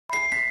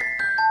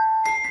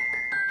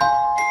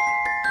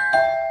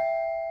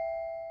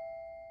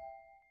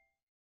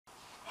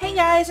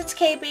guys, it's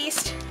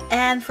KayBeast,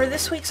 and for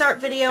this week's art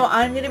video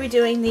I'm going to be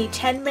doing the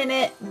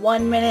 10-minute,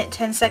 1-minute,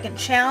 10-second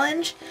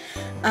challenge.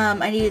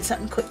 I needed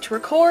something quick to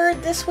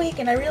record this week,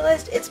 and I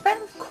realized it's been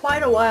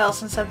quite a while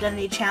since I've done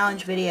any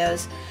challenge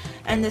videos,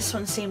 and this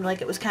one seemed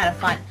like it was kind of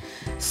fun.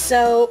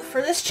 So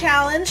for this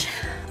challenge,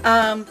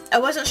 I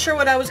wasn't sure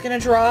what I was going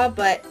to draw,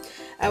 but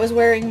I was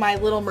wearing my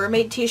Little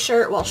Mermaid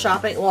t-shirt while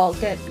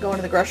going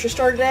to the grocery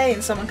store today,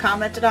 and someone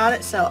commented on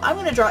it, so I'm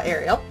going to draw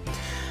Ariel.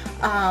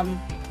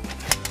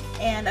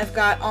 And I've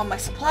got all my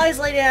supplies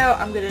laid out.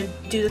 I'm going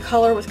to do the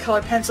color with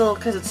color pencil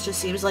because it just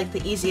seems like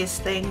the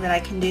easiest thing that I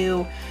can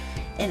do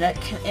in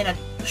a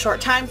short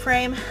time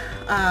frame.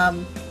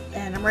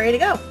 And I'm ready to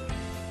go.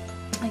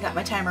 I got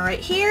my timer right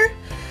here.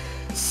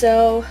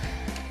 So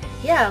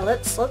yeah,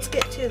 let's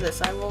get to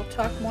this. I will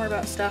talk more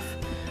about stuff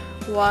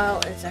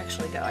while it's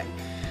actually going.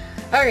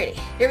 Alrighty,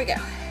 here we go.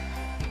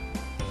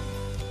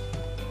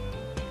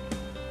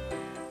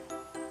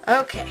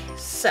 Okay,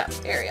 so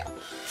Ariel.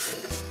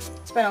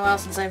 It's been a while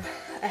since I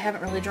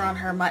haven't really drawn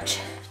her much,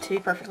 to be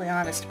perfectly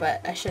honest,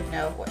 but I should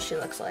know what she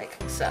looks like,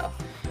 so.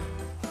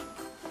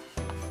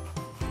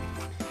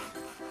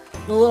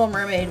 The Little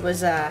Mermaid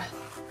was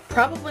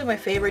probably my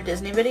favorite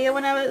Disney video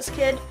when I was a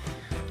kid,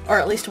 or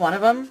at least one of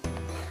them.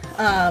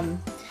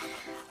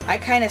 I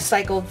kind of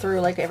cycled through,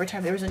 like, every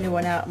time there was a new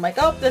one out, I'm like,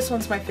 oh, this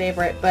one's my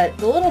favorite, but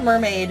The Little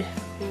Mermaid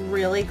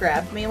really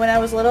grabbed me when I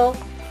was little.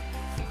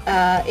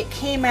 It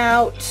came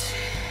out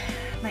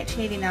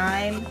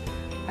 1989.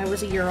 I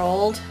was a year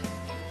old,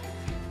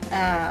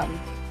 and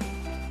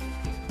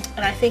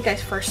I think I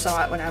first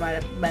saw it when I might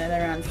have been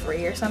around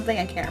 3 or something.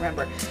 I can't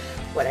remember.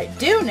 What I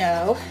do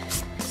know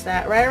is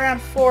that right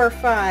around 4 or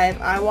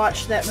 5, I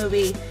watched that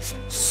movie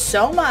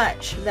so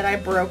much that I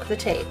broke the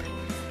tape.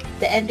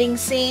 The ending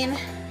scene,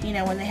 you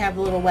know, when they have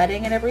the little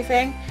wedding and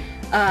everything,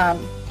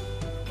 on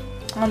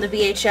the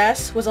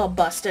VHS was all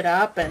busted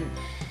up and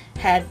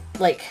had,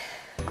 like,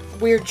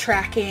 weird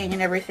tracking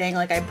and everything.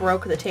 Like, I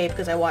broke the tape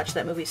because I watched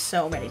that movie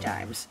so many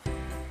times.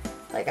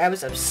 Like, I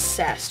was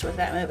obsessed with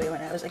that movie when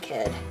I was a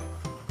kid.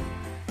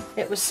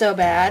 It was so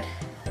bad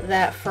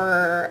that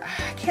for,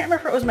 I can't remember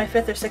if it was my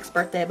 5th or 6th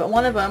birthday, but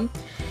one of them,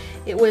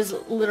 it was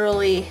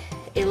literally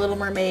a Little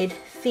Mermaid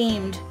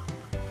themed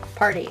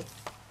party.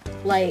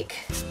 Like,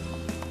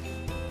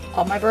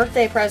 all my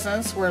birthday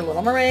presents were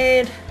Little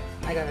Mermaid.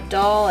 I got a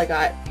doll, I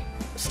got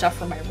stuff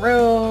for my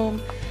room,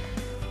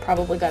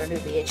 probably got a new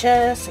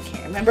VHS, I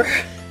can't remember.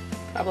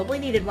 Probably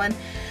needed one.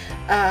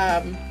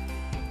 Had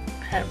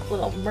a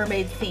Little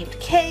Mermaid themed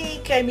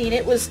cake. I mean,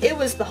 it was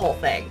the whole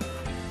thing.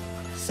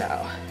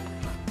 So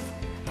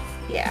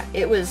yeah,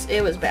 it was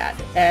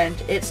bad. And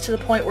it's to the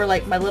point where,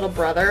 like, my little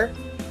brother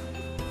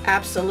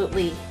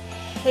absolutely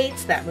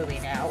hates that movie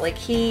now. Like,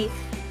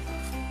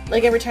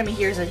 every time he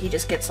hears it, he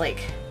just gets,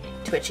 like,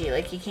 twitchy.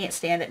 Like, he can't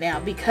stand it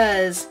now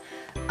because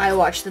I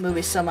watched the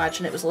movie so much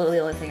and it was literally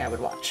the only thing I would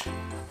watch.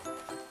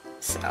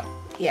 So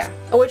yeah,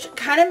 which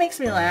kind of makes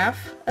me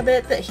laugh a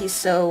bit that he's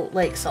so,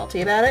 like,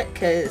 salty about it,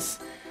 because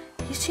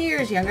he's 2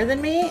 years younger than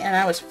me and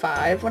I was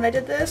 5 when I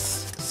did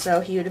this,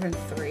 so he would have been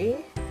 3.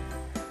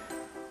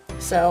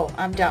 So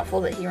I'm doubtful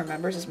that he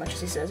remembers as much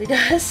as he says he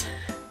does.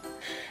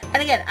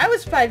 And again, I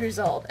was 5 years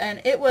old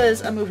and it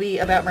was a movie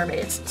about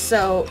mermaids,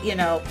 so, you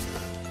know,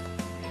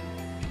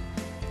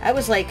 I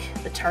was like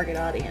the target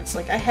audience.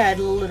 Like, I had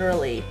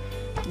literally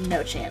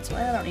no chance.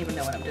 Well, I don't even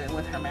know what I'm doing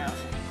with her mouth.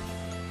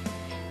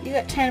 You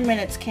got 10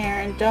 minutes,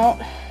 Karen.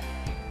 Don't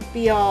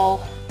be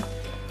all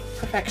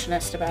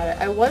perfectionist about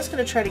it. I was going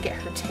to try to get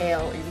her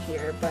tail in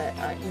here, but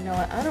you know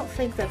what? I don't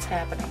think that's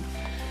happening.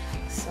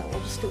 So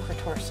we'll just do her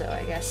torso,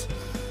 I guess.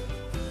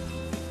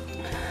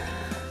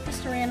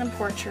 Just a random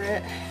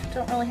portrait.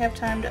 Don't really have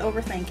time to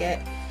overthink it.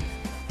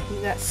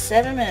 You got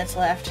 7 minutes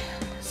left,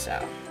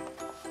 so.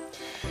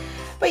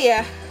 But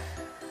yeah,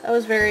 I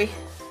was very,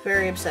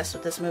 very obsessed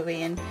with this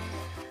movie, and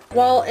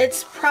while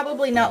it's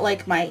probably not,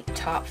 like, my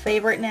top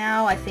favorite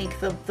now, I think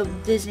the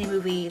Disney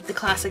movie, the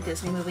classic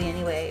Disney movie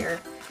anyway, or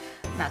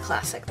not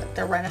classic, but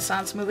the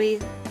Renaissance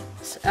movie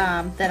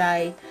that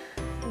I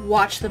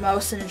watch the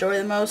most and enjoy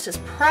the most is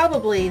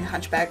probably The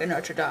Hunchback of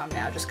Notre Dame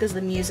now, just because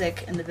the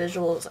music and the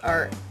visuals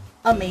are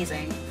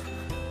amazing.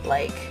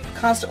 Like,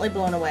 constantly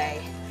blown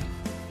away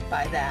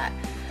by that.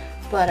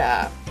 But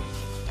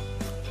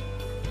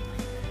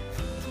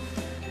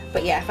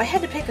yeah, if I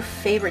had to pick a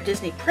favorite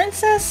Disney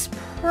princess,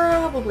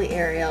 probably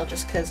Ariel,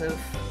 just because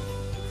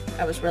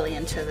I was really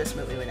into this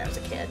movie when I was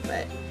a kid.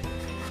 But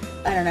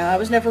I don't know, I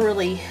was never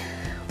really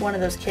one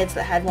of those kids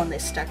that had one they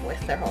stuck with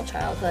their whole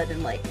childhood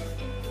and, like,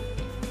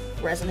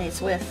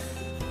 resonates with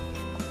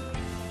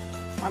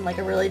on, like,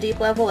 a really deep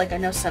level. Like, I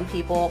know some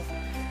people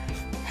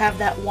have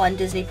that one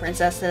Disney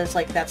princess that is,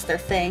 like, that's their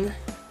thing,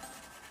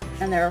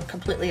 and they're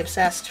completely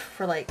obsessed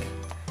for, like,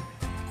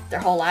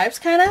 their whole lives,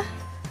 kind of.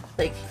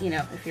 Like, you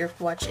know, if you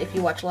watch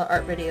a lot of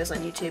art videos on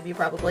YouTube, you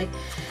probably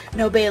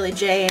know Bailey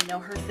J and know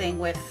her thing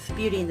with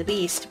Beauty and the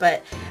Beast,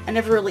 but I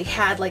never really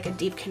had, like, a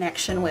deep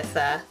connection with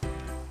a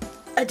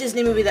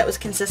Disney movie that was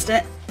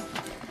consistent.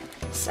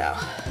 So,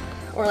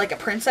 or like a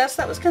princess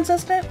that was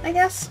consistent, I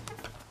guess.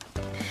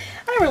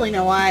 I don't don't really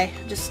know why.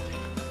 Just,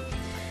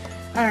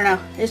 I don't know.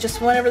 It's just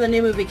whenever the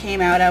new movie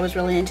came out, I was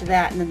really into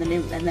that, and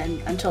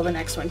then until the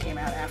next one came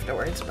out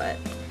afterwards. But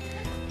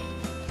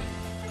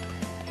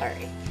all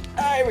right,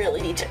 I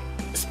really need to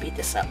speed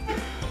this up.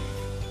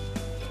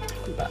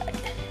 But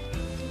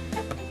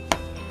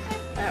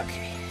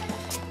okay,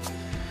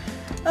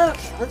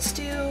 let's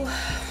do. I'm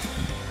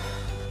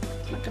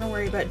not gonna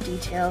worry about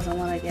details. I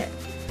want to get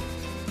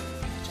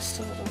just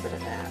a little bit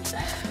of that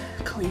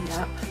cleaned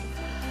up.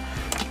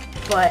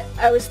 But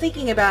I was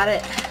thinking about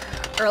it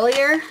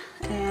earlier,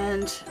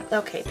 and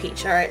okay,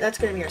 peach. All right, that's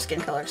gonna be your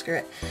skin color. Screw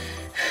it.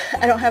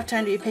 I don't have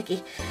time to be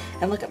picky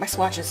and look at my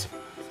swatches.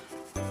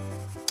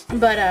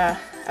 But I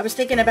was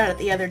thinking about it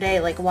the other day,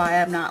 like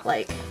why I'm not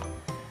like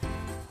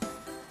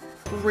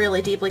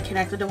really deeply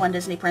connected to one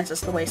Disney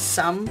princess the way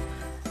some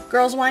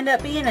girls wind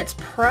up being. It's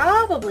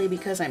probably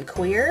because I'm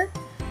queer,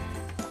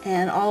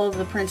 and all of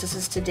the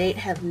princesses to date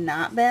have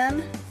not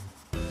been.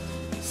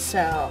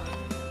 So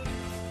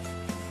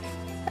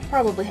that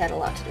probably had a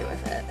lot to do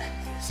with it.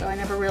 So I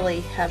never really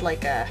had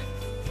like a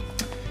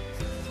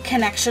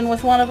connection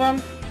with one of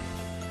them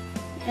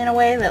in a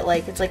way that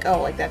like, it's like,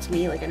 oh, like that's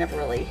me. Like I never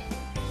really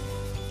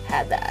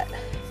had that.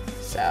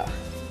 So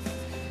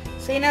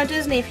you know,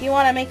 Disney, if you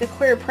want to make a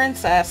queer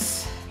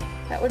princess,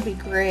 that would be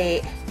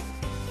great.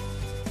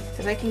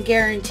 Because I can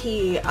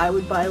guarantee I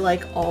would buy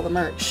like all the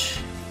merch,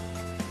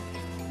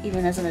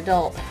 even as an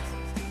adult.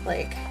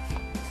 Like,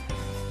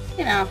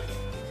 you know,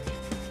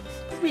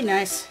 it'd be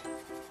nice.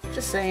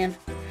 Just saying.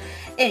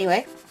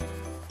 Anyway.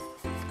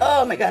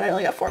 Oh my god, I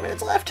only got 4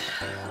 minutes left.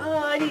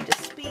 Oh, I need to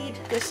speed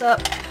this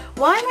up.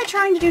 Why am I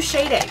trying to do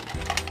shading?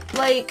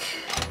 Like,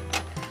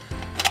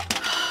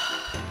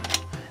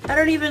 I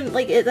don't even,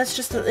 like, that's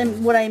just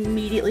what I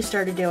immediately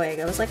started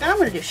doing. I was like, I'm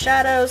going to do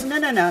shadows. No,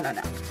 no, no, no,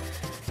 no.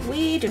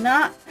 We do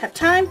not have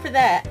time for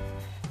that.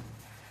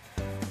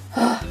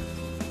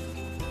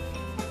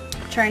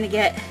 Trying to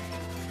get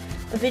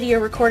a video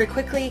recorded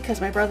quickly because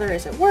my brother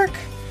is at work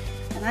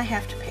and I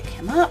have to pick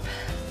him up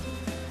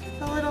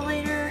a little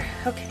later.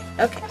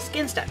 Okay,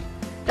 skin's done.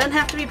 Doesn't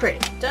have to be pretty.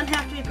 Doesn't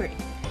have to be pretty.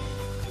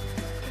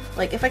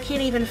 Like, if I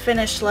can't even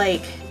finish,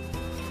 like,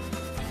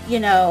 you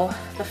know,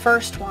 the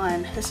first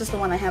one, this is the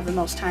one I have the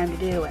most time to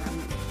do, and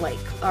I'm, like,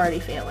 already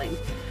failing.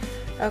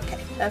 Okay.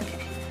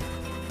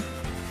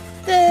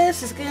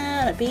 This is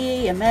gonna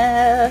be a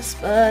mess,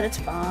 but it's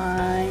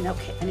fine.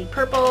 Okay, I need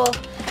purple.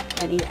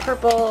 I need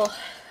purple.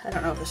 I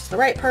don't know if this is the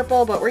right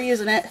purple, but we're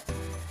using it.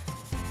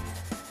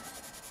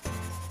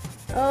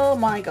 Oh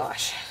my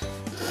gosh.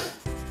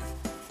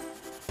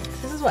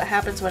 This is what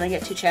happens when I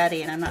get too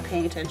chatty and I'm not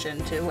paying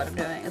attention to what I'm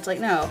doing. It's like,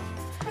 no.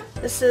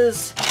 This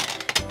is...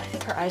 I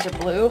think her eyes are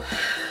blue.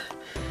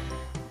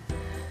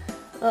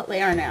 Well,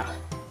 they are now.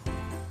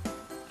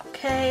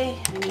 Okay,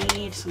 I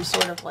need some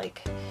sort of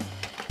like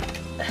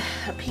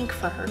a pink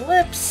for her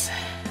lips.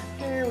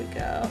 There we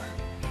go.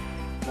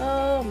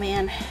 Oh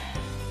man.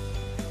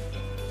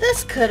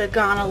 This could have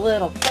gone a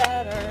little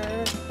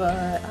better,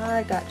 but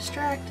I got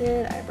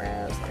distracted.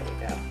 Eyebrows, there we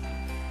go.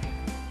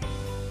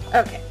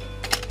 Okay.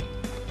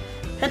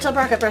 Pentel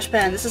Pocket Brush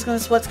Pen. This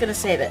is what's gonna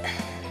save it.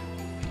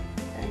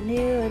 I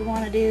knew I'd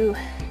want to do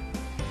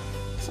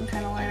some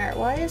kind of line art.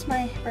 Why is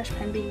my brush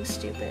pen being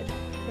stupid?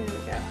 There we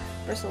go.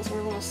 Bristles were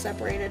a little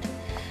separated.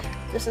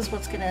 This is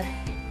what's gonna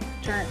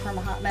turn it from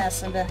a hot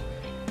mess into,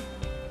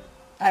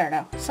 I don't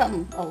know,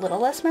 something a little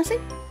less messy.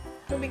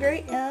 Would be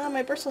great.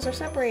 My bristles are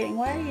separating.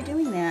 Why are you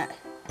doing that?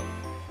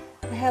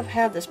 I have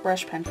had this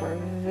brush pen for a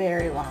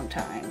very long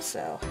time,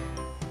 so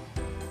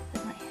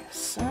it might have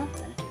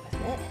something to do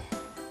with it.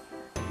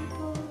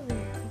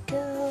 There we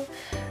go.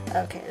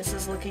 Okay, this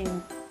is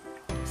looking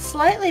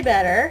slightly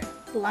better.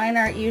 Line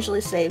art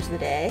usually saves the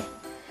day.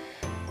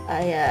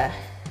 I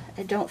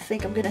don't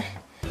think I'm gonna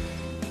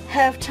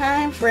have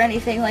time for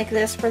anything like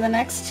this for the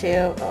next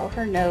two. Oh,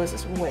 her nose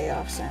is way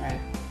off center.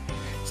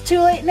 It's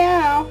too late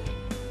now.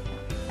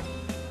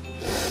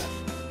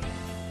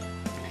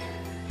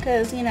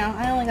 Because, you know,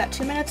 I only got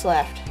 2 minutes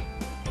left.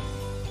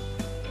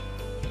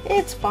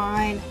 It's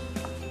fine.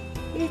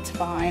 It's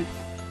fine.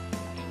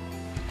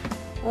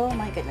 Oh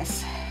my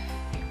goodness.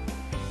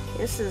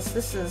 This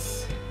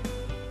is...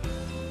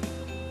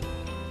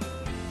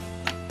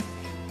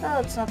 Oh,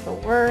 it's not the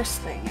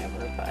worst thing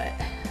ever, but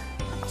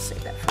I'll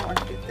save that for when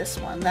I do this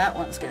one. That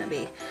one's gonna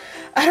be...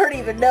 I don't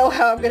even know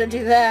how I'm gonna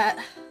do that.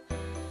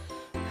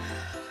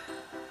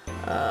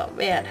 Oh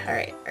man,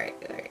 alright.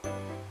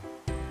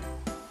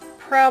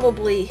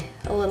 Probably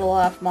a little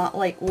off,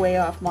 like way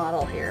off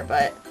model here,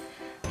 but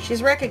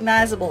she's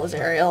recognizable as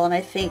Ariel, and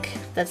I think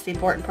that's the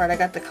important part. I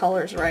got the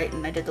colors right,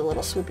 and I did the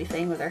little swoopy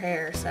thing with her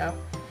hair, so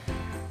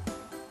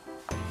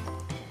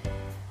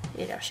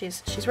you know,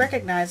 she's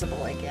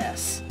recognizable, I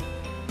guess.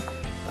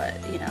 But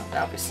you know,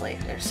 obviously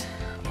there's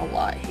a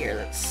lot here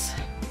that's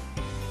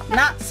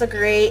not so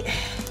great. Wait,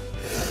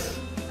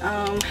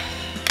 a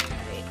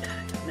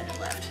minute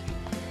left.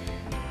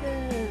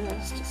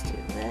 Let's just do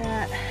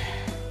that.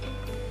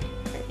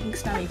 The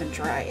ink's not even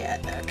dry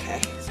yet. Okay.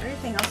 Is there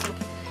anything else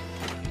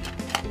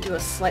do a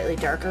slightly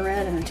darker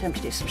red and attempt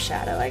to do some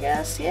shadow, I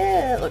guess.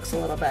 Yeah, it looks a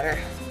little better.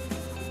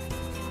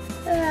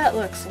 That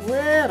looks a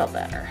little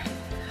better.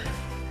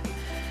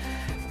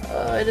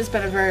 It has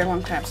been a very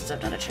long time since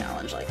I've done a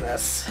challenge like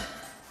this.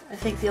 I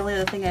think the only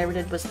other thing I ever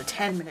did was the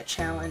 10-minute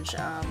challenge.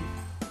 Let's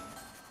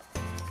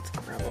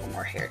grow a little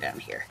more hair down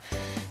here.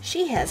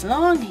 She has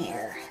long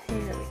hair. Here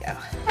we go.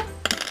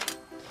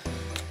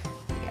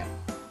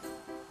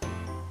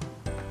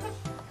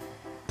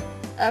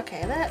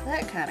 Okay,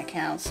 that kind of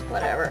counts.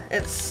 Whatever.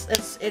 It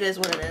is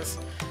what it is.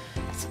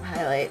 Some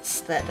highlights.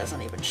 That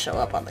doesn't even show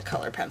up on the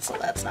color pencil.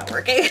 That's not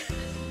working.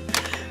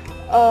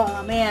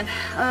 Oh man.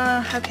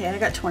 Okay, I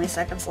got 20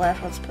 seconds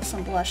left. Let's put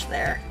some blush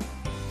there.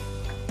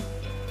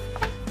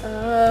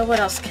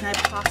 What else can I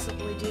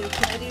possibly do?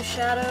 Can I do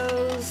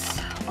shadows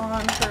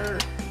on her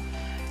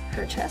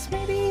chest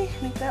maybe?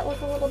 Make that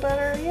look a little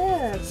better?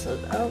 Yeah. So,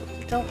 oh,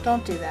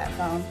 don't do that,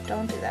 phone.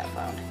 Don't do that,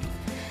 phone.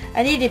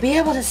 I need to be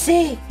able to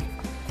see.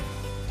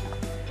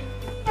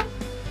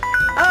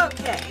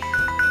 Okay.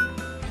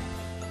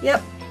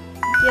 Yep.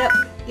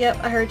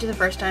 I heard you the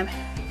first time.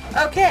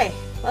 Okay.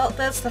 Well,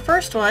 that's the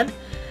first one.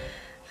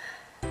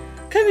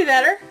 Could be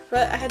better,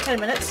 but I had 10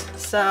 minutes,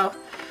 so...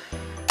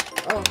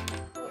 Oh,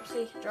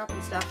 whoopsie,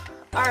 dropping stuff.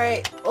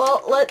 Alright,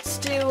 well, let's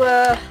do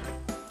the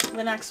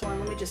next one.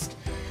 Let me just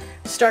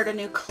start a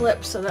new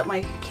clip so that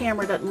my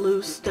camera doesn't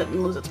lose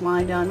its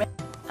mind on me.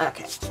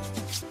 Okay.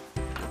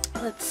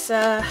 Let's,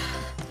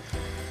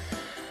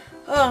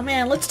 oh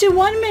man, let's do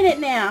 1 minute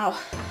now.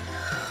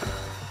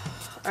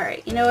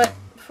 Alright, you know what?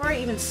 Before I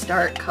even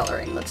start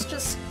coloring, let's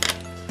just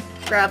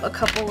grab a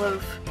couple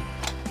of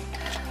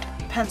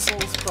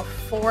pencils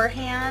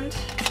beforehand.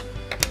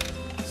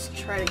 Let's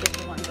try to get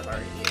the ones I've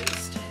already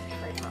used,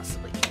 if I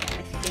possibly can,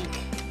 I think.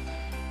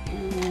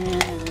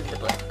 And the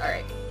blue.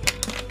 Alright,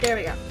 there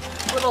we go.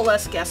 A little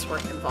less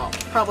guesswork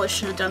involved. Probably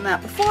should have done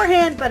that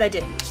beforehand, but I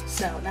didn't.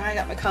 So now I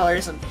got my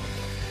colors and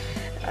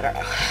I don't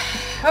know.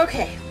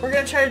 Okay, we're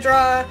going to try to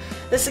draw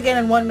this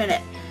again in 1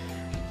 minute.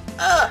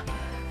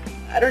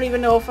 I don't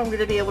even know if I'm going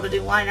to be able to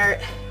do line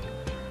art.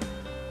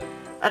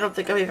 I don't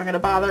think I'm even going to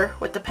bother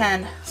with the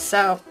pen.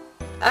 So,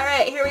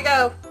 alright, here we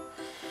go.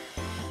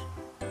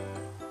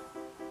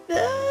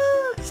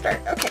 Start.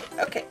 Okay.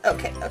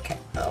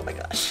 Oh my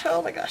gosh.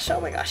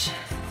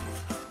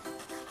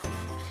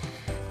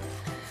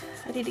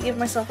 I need to give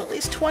myself at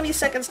least 20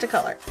 seconds to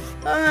color.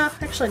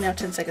 Actually no,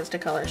 10 seconds to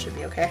color should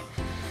be okay.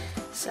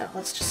 So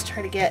let's just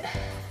try to get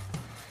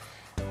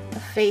a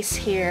face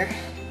here.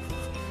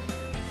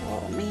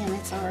 Oh man,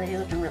 it's already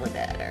looking really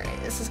bad.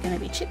 Alright, this is going to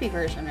be chippy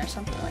version or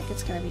something, like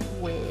it's going to be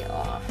way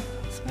off.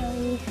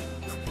 Smelly.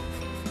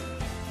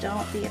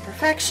 Don't be a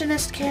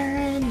perfectionist,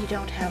 Karen. You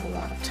don't have a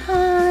lot of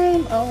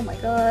time. Oh my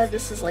god,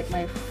 this is like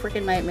my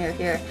freaking nightmare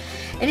here.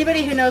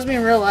 Anybody who knows me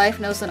in real life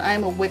knows that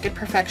I'm a wicked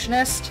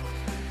perfectionist.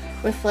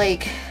 With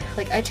like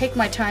I take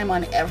my time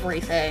on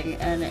everything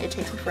and it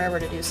takes me forever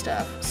to do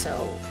stuff.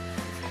 So,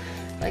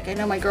 like, I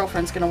know my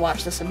girlfriend's going to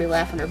watch this and be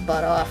laughing her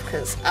butt off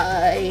because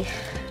I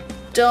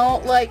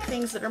don't like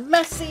things that are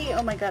messy.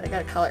 Oh my god, I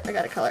gotta color.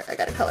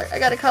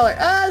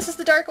 Ah, this is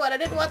the dark one. I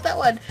didn't want that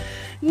one.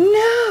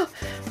 No!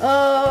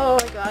 Oh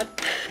my god.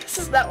 This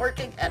is not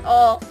working at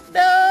all.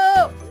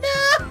 No!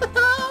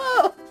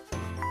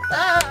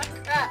 Ah,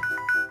 crap.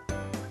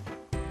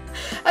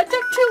 I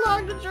took too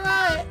long to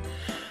draw it.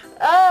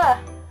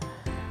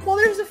 Well,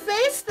 there's a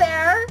face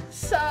there,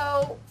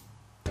 so...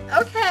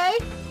 Okay.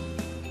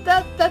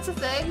 That's a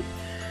thing.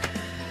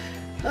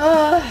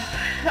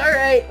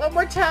 Alright, one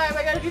more time.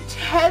 I gotta do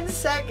 10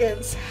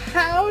 seconds.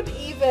 How'd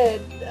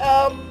even?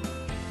 I'm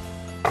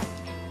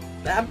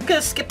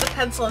gonna skip the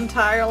pencil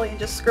entirely and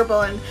just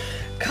scribble in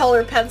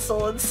color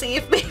pencil and see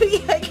if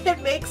maybe I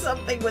can make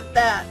something with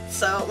that.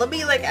 So let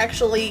me like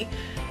actually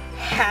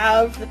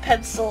have the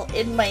pencil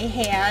in my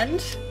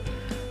hand.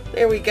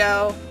 There we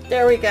go.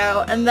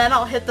 And then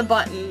I'll hit the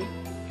button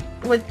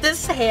with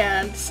this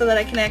hand so that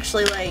I can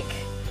actually like,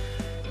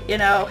 you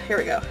know, here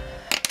we go.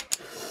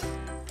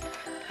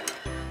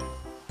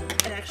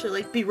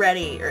 Actually like be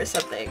ready or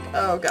something.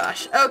 Oh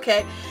gosh.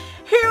 Okay.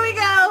 Here we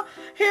go.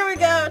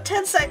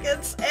 10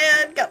 seconds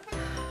and go.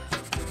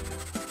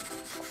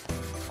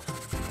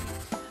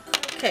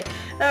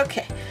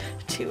 Okay.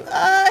 2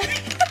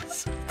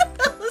 eyes.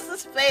 This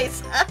is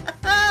face.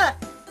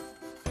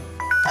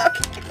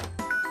 Okay.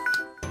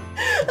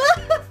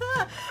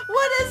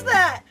 What is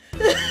that?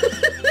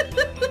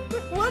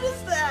 What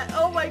is that?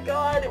 Oh my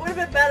god. It would have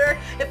been better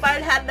if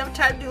I'd had enough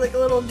time to do like a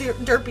little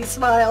derpy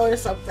smile or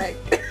something.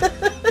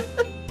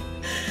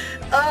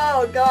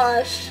 Oh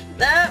gosh,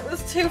 that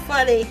was too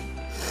funny.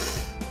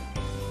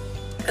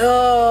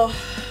 Oh,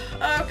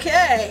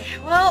 okay.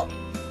 Well,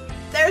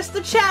 there's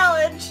the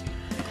challenge.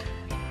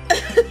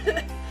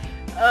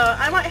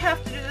 I might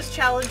have to do this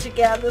challenge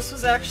again. This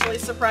was actually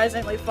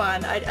surprisingly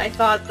fun. I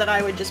thought that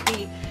I would just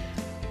be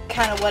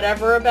kind of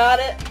whatever about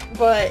it,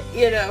 but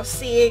you know,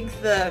 seeing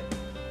the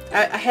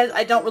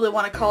I don't really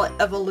want to call it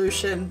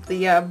evolution,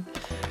 the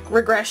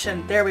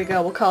regression, there we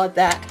go, we'll call it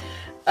that,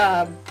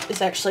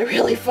 is actually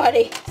really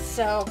funny.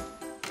 So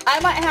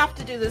I might have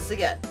to do this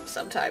again.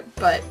 sometime.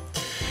 But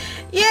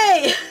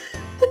yay!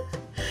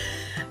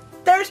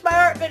 There's my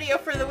art video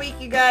for the week,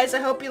 you guys. I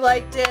hope you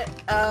liked it.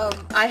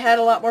 I had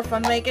a lot more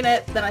fun making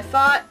it than I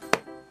thought.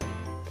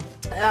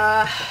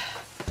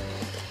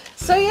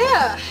 So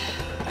yeah,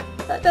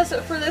 that does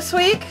it for this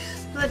week.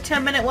 The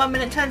 10-minute,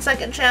 1-minute,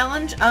 10-second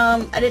challenge.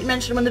 I didn't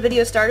mention when the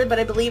video started, but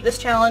I believe this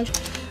challenge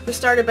was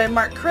started by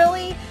Mark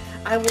Crilly.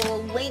 I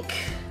will link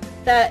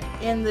that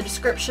in the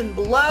description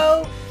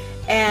below,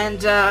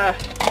 and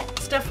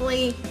it's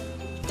definitely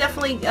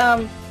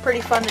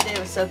pretty fun to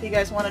do. So if you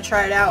guys want to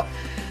try it out,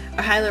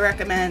 I highly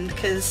recommend,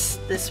 because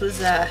this was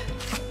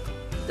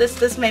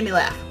this made me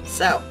laugh.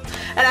 So,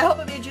 and I hope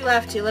it made you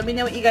laugh too. Let me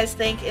know what you guys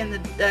think in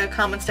the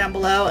comments down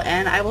below,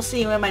 and I will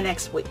see you in my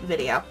next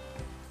video.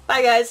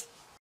 Bye guys.